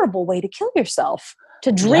a horrible way to kill yourself.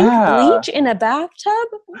 To drink bleach in a bathtub?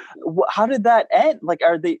 How did that end? Like,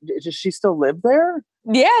 does she still live there?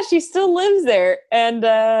 Yeah, she still lives there. And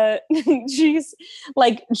when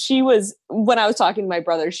I was talking to my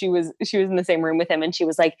brother, she was in the same room with him, and she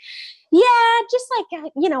was like, yeah, just like,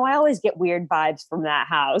 I always get weird vibes from that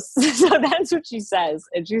house. So that's what she says.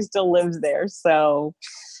 And she still lives there. So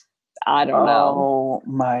I don't know. Oh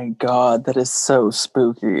my God, that is so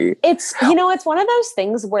spooky. It's one of those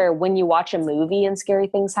things where when you watch a movie and scary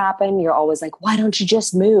things happen, you're always like, why don't you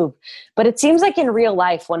just move? But it seems like in real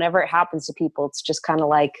life, whenever it happens to people, it's just kind of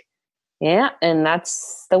like, yeah, and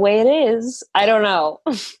that's the way it is. I don't know.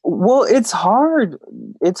 Well, it's hard.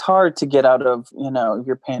 It's hard to get out of, if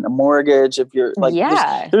you're paying a mortgage, if you're like,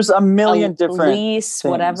 there's a million different lease,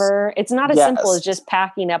 things. Whatever. It's not as simple as just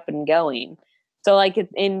packing up and going. So like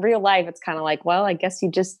in real life, it's kind of like, well, I guess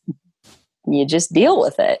you just deal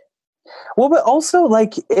with it. Well, but also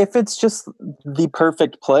like if it's just the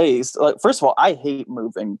perfect place, like first of all, I hate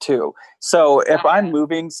moving too. So if I'm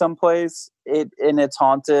moving someplace and it's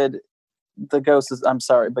haunted, the ghost is, I'm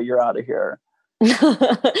sorry, but you're out of here.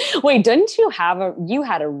 Wait, didn't you you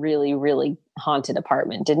had a really, really haunted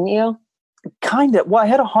apartment, didn't you? Kind of. Well, I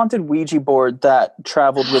had a haunted Ouija board that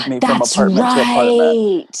traveled with me from apartment to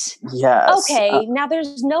apartment. Yes. Okay. Now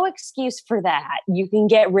there's no excuse for that. You can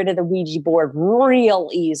get rid of the Ouija board real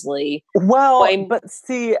easily. Well, but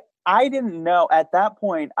see, I didn't know at that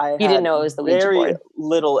point. You didn't know it was the Ouija board. Very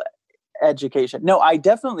little education. No, I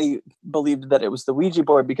definitely believed that it was the Ouija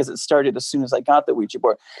board because it started as soon as I got the Ouija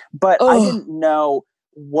board. But I didn't know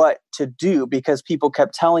what to do because people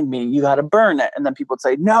kept telling me you got to burn it, and then people would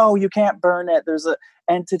say no, you can't burn it, there's an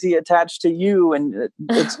entity attached to you and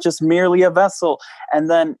it's just merely a vessel. And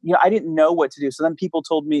then I didn't know what to do, so then people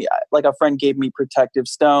told me, like a friend gave me protective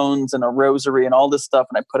stones and a rosary and all this stuff,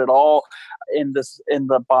 and I put it all in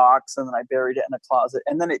the box, and then I buried it in a closet,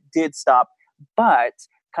 and then it did stop. But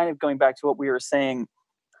kind of going back to what we were saying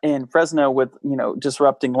in Fresno with,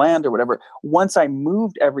 disrupting land or whatever, once I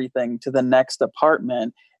moved everything to the next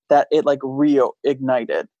apartment, that it like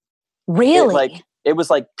reignited. Really? It was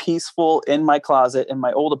like peaceful in my closet in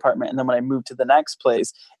my old apartment. And then when I moved to the next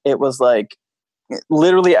place, it was like,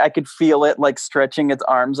 literally I could feel it like stretching its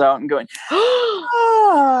arms out and going,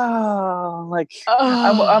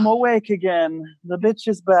 I'm awake again. The bitch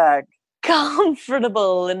is back.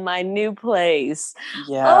 Comfortable in my new place.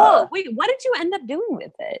 Yeah. Oh, wait, what did you end up doing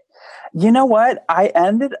with it? You know what? I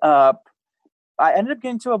ended up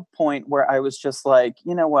getting to a point where I was just like,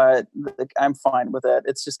 you know what? Like, I'm fine with it.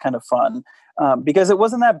 It's just kind of fun. Because it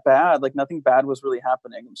wasn't that bad. Like nothing bad was really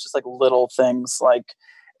happening. It was just like little things like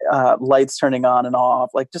lights turning on and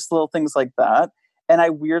off, like just little things like that. And I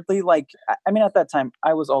weirdly at that time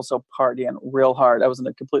I was also partying real hard. I was in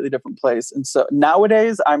a completely different place. And so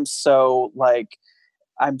nowadays I'm so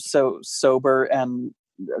sober and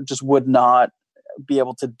just would not be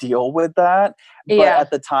able to deal with that. But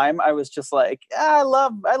at the time I was just like, I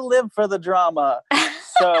live for the drama.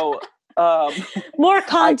 So more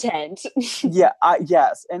content.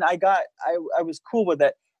 Yes. And I was cool with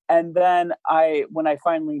it. And then when I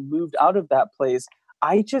finally moved out of that place,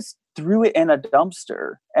 I just threw it in a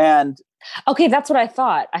dumpster. And okay, that's what I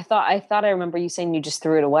thought. I remember you saying you just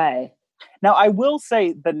threw it away. Now I will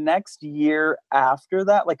say the next year after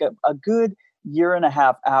that, like a good year and a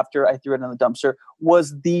half after I threw it in the dumpster,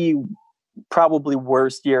 was the probably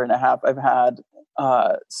worst year and a half I've had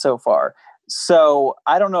so far. So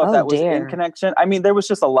I don't know if that was in connection. I mean, there was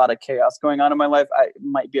just a lot of chaos going on in my life. It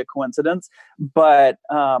might be a coincidence, but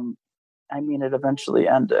it eventually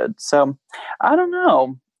ended. So I don't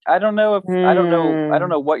know. I don't know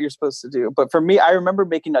what you're supposed to do. But for me, I remember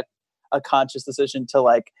making a conscious decision to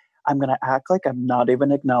like, I'm going to act like I'm not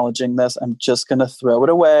even acknowledging this. I'm just going to throw it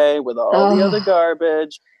away with all the other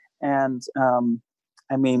garbage. And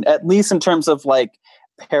at least in terms of like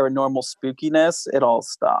paranormal spookiness, it all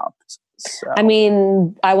stopped. So. I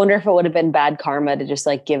mean, I wonder if it would have been bad karma to just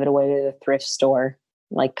like give it away to the thrift store,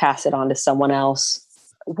 like pass it on to someone else.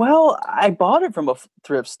 Well, I bought it from a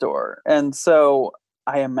thrift store. And so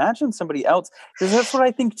I imagine somebody else, because that's what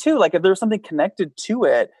I think too. Like if there's something connected to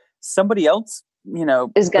it, somebody else,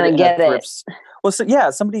 is going to get it. Well, so yeah,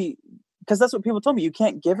 somebody, because that's what people told me. You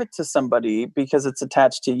can't give it to somebody because it's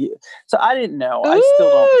attached to you. So I didn't know. I still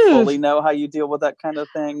don't fully know how you deal with that kind of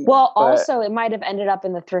thing. Well, also it might have ended up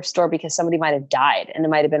in the thrift store because somebody might have died and it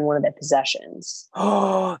might have been one of their possessions.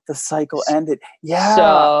 Oh, the cycle ended. Yeah.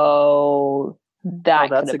 So that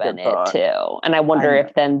could have been it too. And I wonder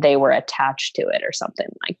if then they were attached to it or something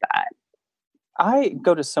like that. I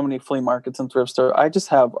go to so many flea markets and thrift stores. I just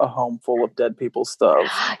have a home full of dead people's stuff.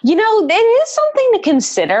 You know, it is something to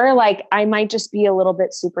consider. Like, I might just be a little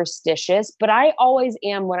bit superstitious, but I always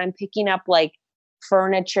am when I'm picking up like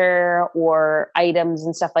furniture or items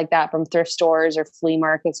and stuff like that from thrift stores or flea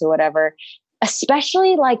markets or whatever,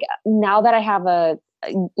 especially like now that I have a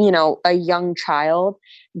young child,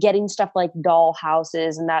 getting stuff like doll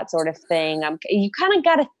houses and that sort of thing. You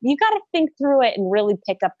gotta think through it and really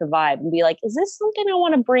pick up the vibe and be like, is this something I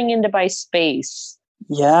want to bring into my space?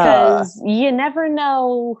 Yeah. Because you never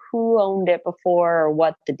know who owned it before or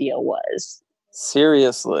what the deal was.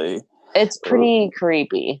 Seriously. It's pretty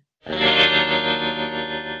creepy.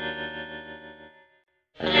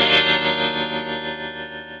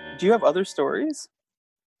 Do you have other stories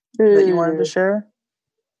that you wanted to share?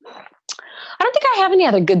 I don't think I have any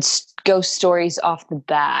other good ghost stories off the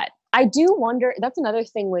bat. I do wonder, that's another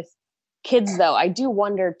thing with kids though. I do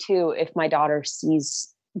wonder too if my daughter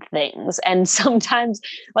sees things. And sometimes,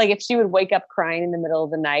 like if she would wake up crying in the middle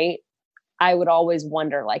of the night, I would always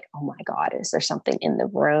wonder like, oh my God, is there something in the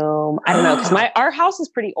room? I don't know. Cause our house is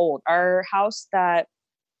pretty old. Our house that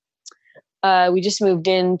we just moved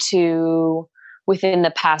into within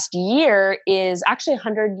the past year is actually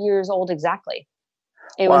 100 years old exactly.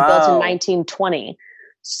 It was built in 1920.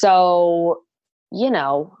 So, you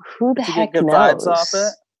know, who the heck knows? Vibes off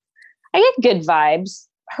it? I get good vibes.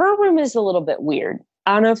 Her room is a little bit weird.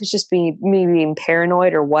 I don't know if it's just me being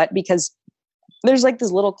paranoid or what, because there's like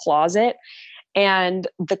this little closet and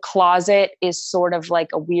the closet is sort of like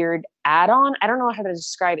a weird add-on. I don't know how to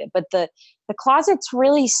describe it, but the closet's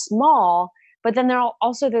really small. But then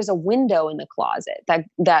there's a window in the closet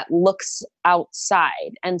that looks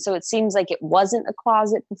outside. And so it seems like it wasn't a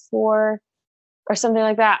closet before or something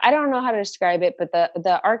like that. I don't know how to describe it, but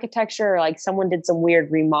the architecture, like someone did some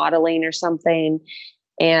weird remodeling or something.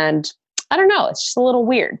 And I don't know, it's just a little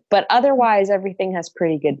weird, but otherwise everything has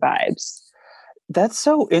pretty good vibes. That's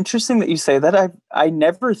so interesting that you say that. I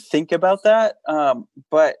never think about that.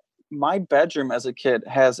 But my bedroom as a kid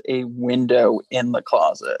has a window in the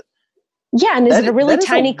closet. Yeah, and is it a really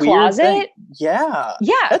tiny closet? Yeah.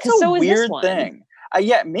 Yeah, that's a so weird thing.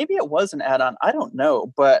 Yeah, maybe it was an add-on. I don't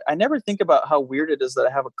know, but I never think about how weird it is that I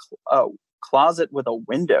have a closet with a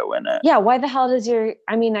window in it. Yeah, why the hell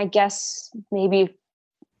I guess maybe,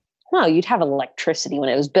 well, you'd have electricity when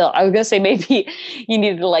it was built. I was going to say maybe you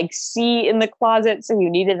needed to like see in the closet, so you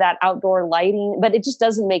needed that outdoor lighting, but it just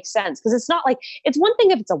doesn't make sense because it's not like, it's one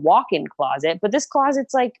thing if it's a walk-in closet, but this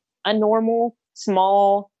closet's like a normal,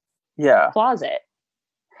 small closet.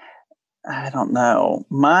 I don't know.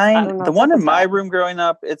 The one in my room growing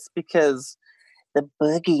up, it's because the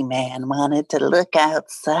boogeyman wanted to look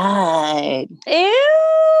outside. Ew!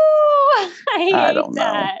 I don't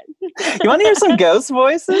know. You want to hear some ghost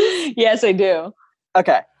voices? Yes, I do.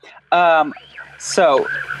 Okay. So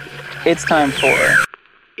it's time for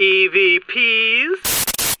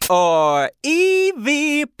EVPs or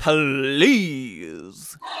EV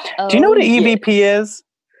Please. Do you know what an EVP is?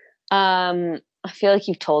 I feel like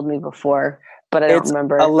you've told me before, but I don't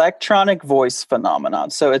remember. Electronic voice phenomenon.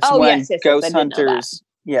 So it's when ghost hunters,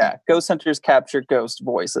 ghost hunters capture ghost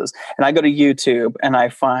voices. And I go to YouTube and I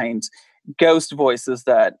find ghost voices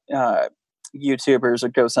that YouTubers or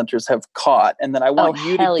ghost hunters have caught, and then I want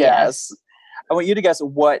you to guess. I want you to guess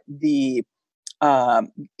what the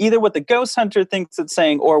either what the ghost hunter thinks it's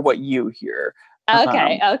saying or what you hear.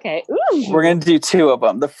 Okay. Ooh. We're going to do two of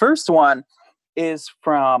them. The first one is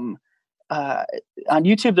from on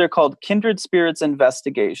YouTube. They're called Kindred Spirits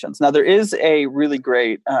Investigations. Now there is a really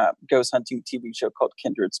great ghost hunting TV show called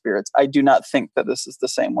Kindred Spirits. I do not think that this is the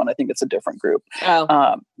same one. I think it's a different group.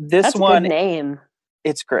 That's one, a good name.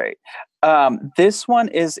 It's great. This one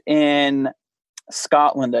is in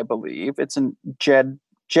Scotland, I believe. It's in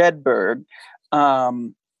Jedburgh.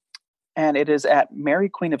 And it is at Mary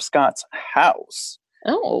Queen of Scots' house.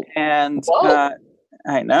 Oh. And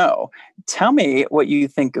I know. Tell me what you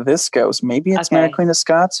think of this ghost. Maybe it's Mary Queen of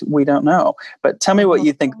Scots. We don't know. But tell me what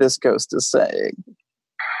you think this ghost is saying.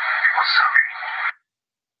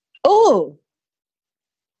 Oh.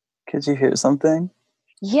 Could you hear something?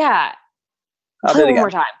 Yeah. Play one more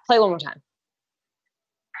time. Play one more time.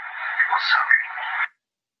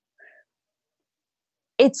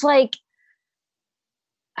 It's like,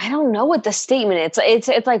 I don't know what the statement is. It's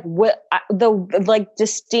like the like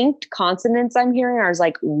distinct consonants I'm hearing are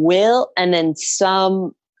like will, and then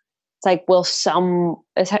some. It's like will some.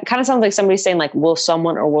 It kind of sounds like somebody saying like will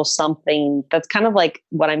someone or will something. That's kind of like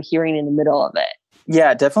what I'm hearing in the middle of it.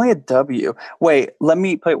 Yeah, definitely a W. Wait, let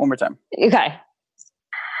me play it one more time. Okay.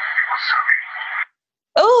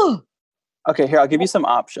 Oh. Okay, here I'll give you some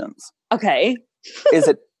options. Okay. Is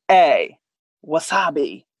it A,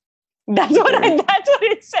 wasabi? That's what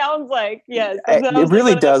it sounds like. Yes. It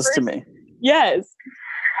really does to me. Yes.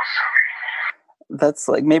 That's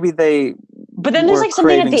like, maybe they But then there's like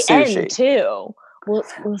something at the sushi. end too.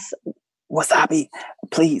 Wasabi,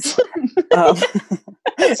 please.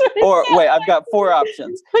 Or wait, I've got 4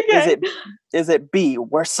 options. Okay. Is it B,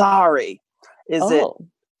 we're sorry? Is it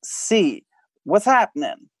C, what's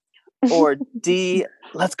happening? Or D,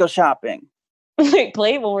 let's go shopping? Wait,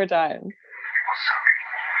 play it one more time.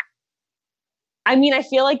 I mean, I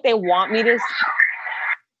feel like they want me to.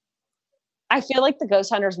 I feel like the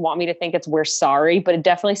ghost hunters want me to think it's we're sorry, but it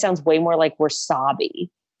definitely sounds way more like wasabi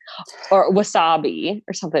or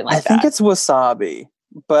something like that. I think it's wasabi,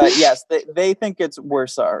 but yes, they think it's we're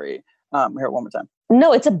sorry. Here, one more time.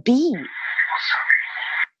 No, it's a B.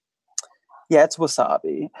 Yeah, it's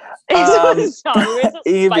wasabi. It's wasabi.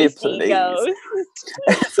 It's a spicy ghost.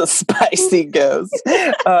 It's a spicy ghost.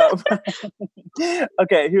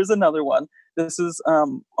 Okay, here's another one. This is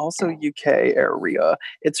also UK area.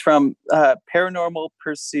 It's from Paranormal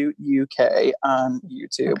Pursuit UK on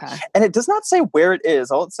YouTube. Okay. And it does not say where it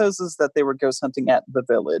is. All it says is that they were ghost hunting at the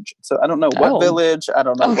village. So I don't know what village. I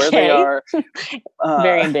don't know where they are.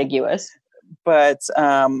 Very ambiguous. But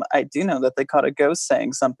I do know that they caught a ghost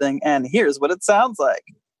saying something. And here's what it sounds like.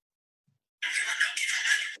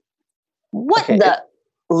 What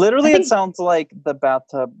Literally, it sounds like the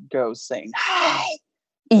bathtub ghost saying, "Hey."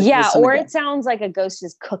 Like, yeah, or it sounds like a ghost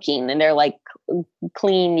is cooking and they're like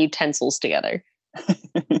cleaning utensils together.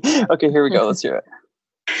 Okay, here we go. Let's hear it.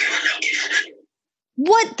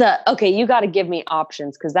 What the? Okay, you got to give me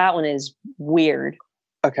options because that one is weird.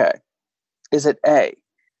 Okay. Is it A,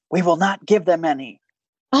 we will not give them any?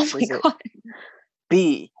 Oh my God.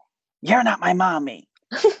 B, you're not my mommy?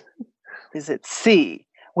 Is it C,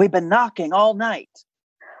 we've been knocking all night?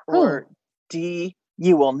 Or D,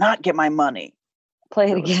 you will not get my money?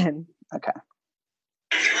 Play it again. Okay.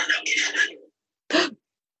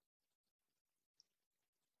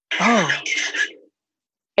 Oh.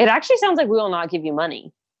 It actually sounds like we will not give you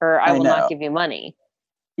money. Or I will not give you money.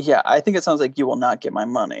 Yeah, I think it sounds like you will not get my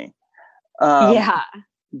money. Yeah.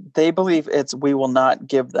 They believe it's we will not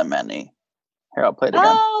give them any. Here, I'll play it again.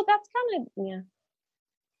 Oh, that's kind of, yeah.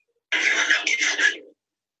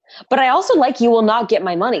 But I also like you will not get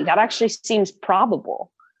my money. That actually seems probable.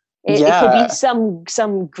 It could be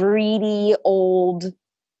some greedy old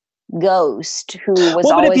ghost who was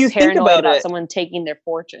always paranoid about someone taking their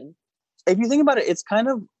fortune. If you think about it, it's kind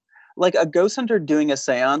of like a ghost hunter doing a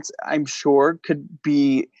seance, I'm sure could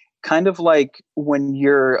be kind of like when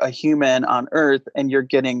you're a human on Earth and you're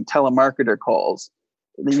getting telemarketer calls.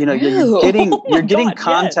 You know, you're getting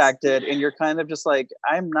contacted, yes. And you're kind of just like,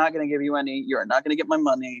 I'm not going to give you any. You're not going to get my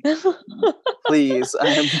money. Please, I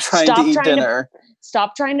am trying to eat dinner.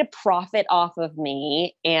 Stop trying to profit off of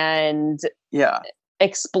me and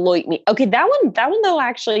exploit me. Okay, that one though,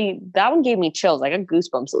 actually, that one gave me chills. I got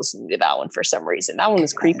goosebumps listening to that one for some reason. That one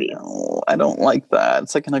was creepy. I don't like that.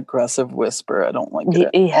 It's like an aggressive whisper. I don't like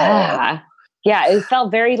it. Yeah. Yeah, it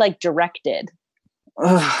felt very like directed.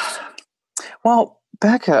 Well,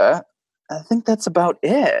 Bekah, I think that's about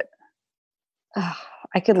it.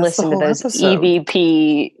 I could listen to those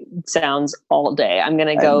EVP sounds all day. I'm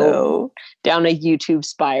going to go down a YouTube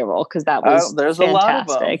spiral because that was there's fantastic. A lot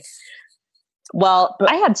of them. Well,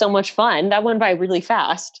 I had so much fun. That went by really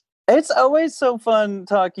fast. It's always so fun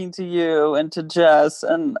talking to you and to Jess,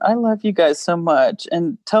 and I love you guys so much.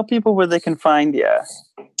 And tell people where they can find you.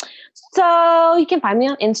 So you can find me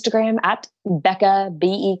on Instagram at Bekah,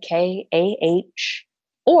 Bekah,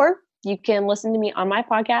 or you can listen to me on my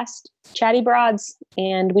podcast, Chatty Broads,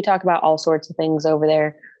 and we talk about all sorts of things over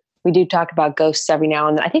there. We do talk about ghosts every now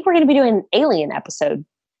and then. I think we're going to be doing an alien episode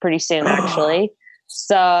pretty soon, actually.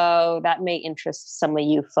 So that may interest some of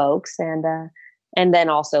you folks, and then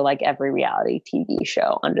also like every reality TV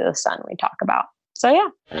show under the sun we talk about. So yeah.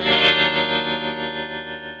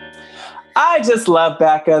 I just love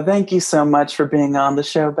Bekah. Thank you so much for being on the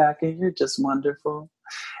show, Bekah. You're just wonderful.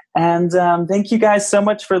 And thank you guys so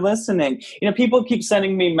much for listening. You know, people keep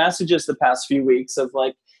sending me messages the past few weeks of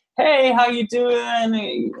like, hey, how you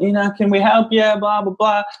doing? You know, can we help you? Blah, blah,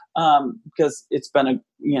 blah. Because it's been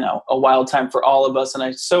a wild time for all of us. And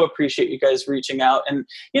I so appreciate you guys reaching out. And,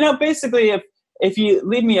 basically if you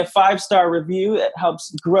leave me a 5-star review, it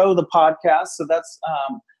helps grow the podcast. So that's,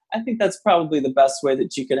 I think that's probably the best way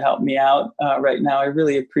that you could help me out right now. I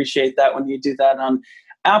really appreciate that when you do that on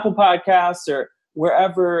Apple Podcasts or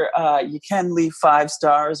wherever you can leave 5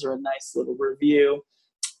 stars or a nice little review.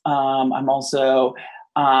 I'm also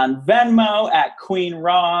on Venmo at Queen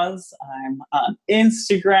Roz. I'm on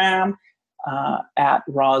Instagram at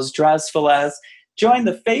Roz Dresfeles. Join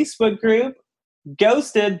the Facebook group,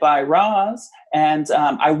 Ghosted by Roz. And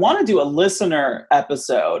I want to do a listener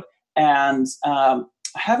episode. And I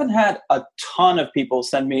haven't had a ton of people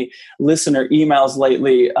send me listener emails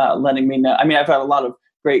lately, letting me know. I mean, I've had a lot of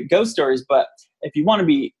great ghost stories, but if you want to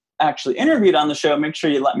be actually interviewed on the show, make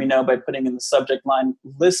sure you let me know by putting in the subject line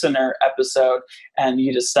listener episode, and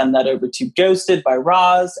you just send that over to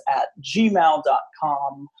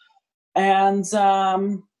ghostedbyroz@gmail.com. And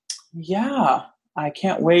yeah, I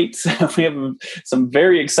can't wait. We have some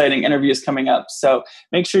very exciting interviews coming up, so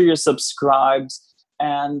make sure you're subscribed.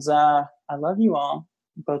 And I love you all,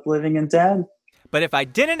 both living and dead. But if I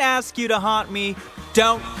didn't ask you to haunt me,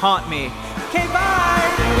 don't haunt me. Okay, bye!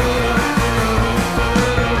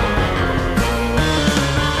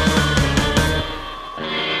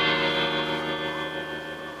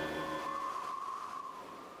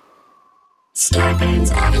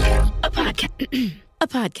 Starburns Audio, a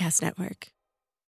podcast network.